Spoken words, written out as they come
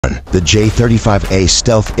The J-35A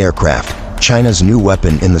stealth aircraft, China's new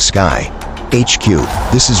weapon in the sky. HQ,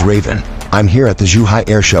 this is Raven. I'm here at the China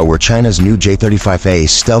Airshow where China's new J-35A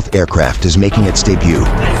stealth aircraft is making its debut.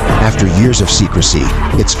 After years of secrecy,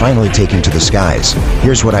 it's finally taking to the skies.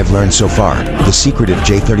 Here's what I've learned so far. The secretive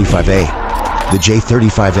J-35A. The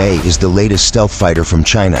J-35A is the latest stealth fighter from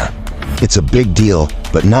China. It's a big deal,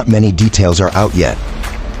 but not many details are out yet.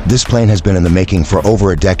 This plane has been in the making for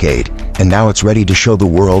over a decade, and now it's ready to show the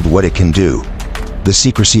world what it can do. The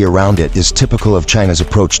secrecy around it is typical of China's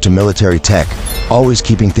approach to military tech, always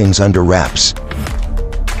keeping things under wraps.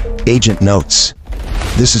 Agent notes.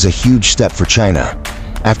 This is a huge step for China.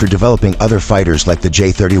 After developing other fighters like the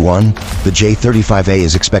J-31, the J-35A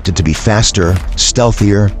is expected to be faster,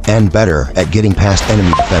 stealthier, and better at getting past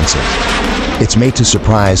enemy defenses. It's made to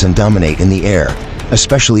surprise and dominate in the air,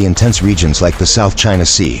 especially in tense regions like the South China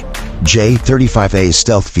Sea. J-35A's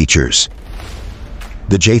stealth features.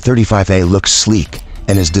 The J-35A looks sleek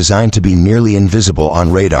and is designed to be nearly invisible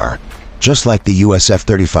on radar, just like the US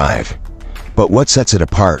F-35. But what sets it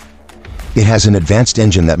apart? It has an advanced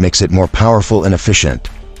engine that makes it more powerful and efficient.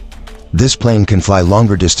 This plane can fly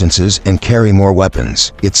longer distances and carry more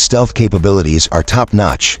weapons. Its stealth capabilities are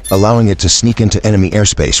top-notch, allowing it to sneak into enemy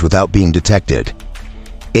airspace without being detected.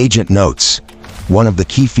 Agent notes. One of the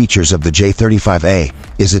key features of the J-35A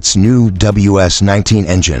is its new WS-19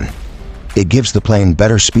 engine. It gives the plane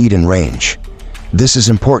better speed and range. This is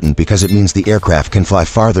important because it means the aircraft can fly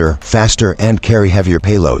farther, faster, and carry heavier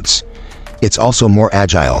payloads. It's also more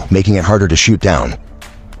agile, making it harder to shoot down.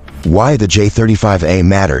 Why the J-35A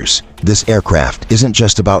matters. This aircraft isn't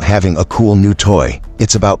just about having a cool new toy,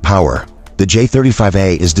 it's about power. The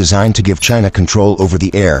J-35A is designed to give China control over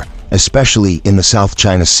the air, especially in the South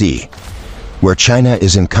China Sea, where China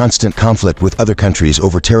is in constant conflict with other countries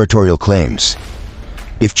over territorial claims.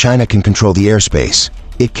 If China can control the airspace,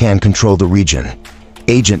 it can control the region.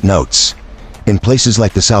 Agent notes. In places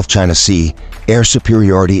like the South China Sea, air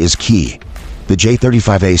superiority is key. The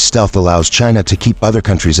J-35A's stealth allows China to keep other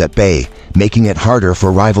countries at bay, making it harder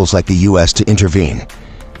for rivals like the US to intervene.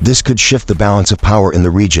 This could shift the balance of power in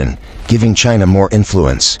the region, giving China more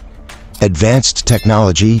influence. Advanced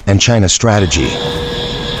technology and China's strategy.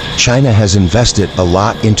 China has invested a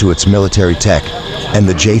lot into its military tech, and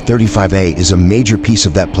the J-35A is a major piece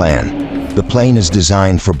of that plan. The plane is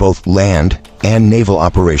designed for both land and naval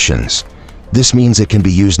operations. This means it can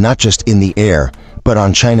be used not just in the air, but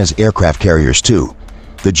on China's aircraft carriers too.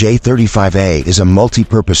 The J-35A is a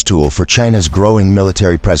multi-purpose tool for China's growing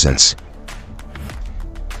military presence.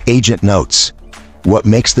 Agent notes. What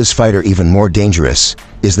makes this fighter even more dangerous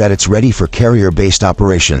is that it's ready for carrier-based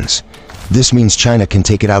operations. This means China can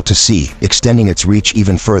take it out to sea, extending its reach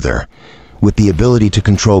even further. With the ability to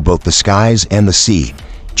control both the skies and the sea,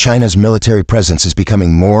 China's military presence is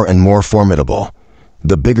becoming more and more formidable.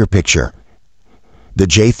 The bigger picture. The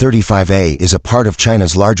J-35A is a part of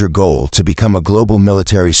China's larger goal to become a global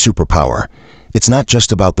military superpower. It's not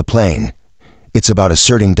just about the plane. It's about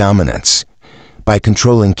asserting dominance. By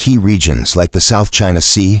controlling key regions like the South China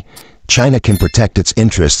Sea, China can protect its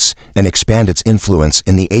interests and expand its influence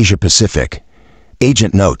in the Asia-Pacific.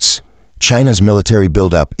 Agent notes. China's military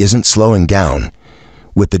buildup isn't slowing down.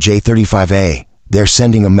 With the J-35A, they're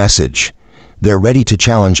sending a message. They're ready to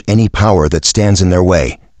challenge any power that stands in their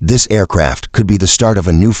way. This aircraft could be the start of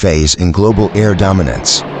a new phase in global air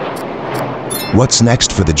dominance. What's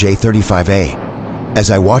next for the J-35A?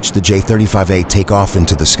 As I watch the J-35A take off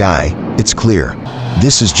into the sky, it's clear.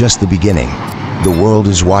 This is just the beginning. The world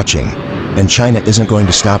is watching, and China isn't going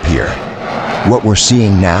to stop here. What we're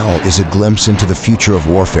seeing now is a glimpse into the future of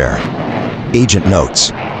warfare. Agent notes.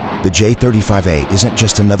 The J-35A isn't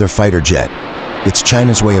just another fighter jet. It's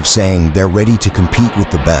China's way of saying they're ready to compete with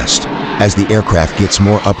the best. As the aircraft gets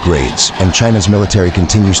more upgrades and China's military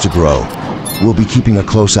continues to grow, we'll be keeping a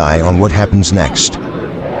close eye on what happens next.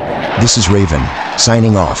 This is Raven,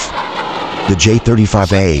 signing off. The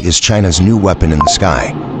J-35A is China's new weapon in the sky,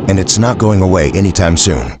 and it's not going away anytime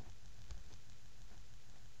soon.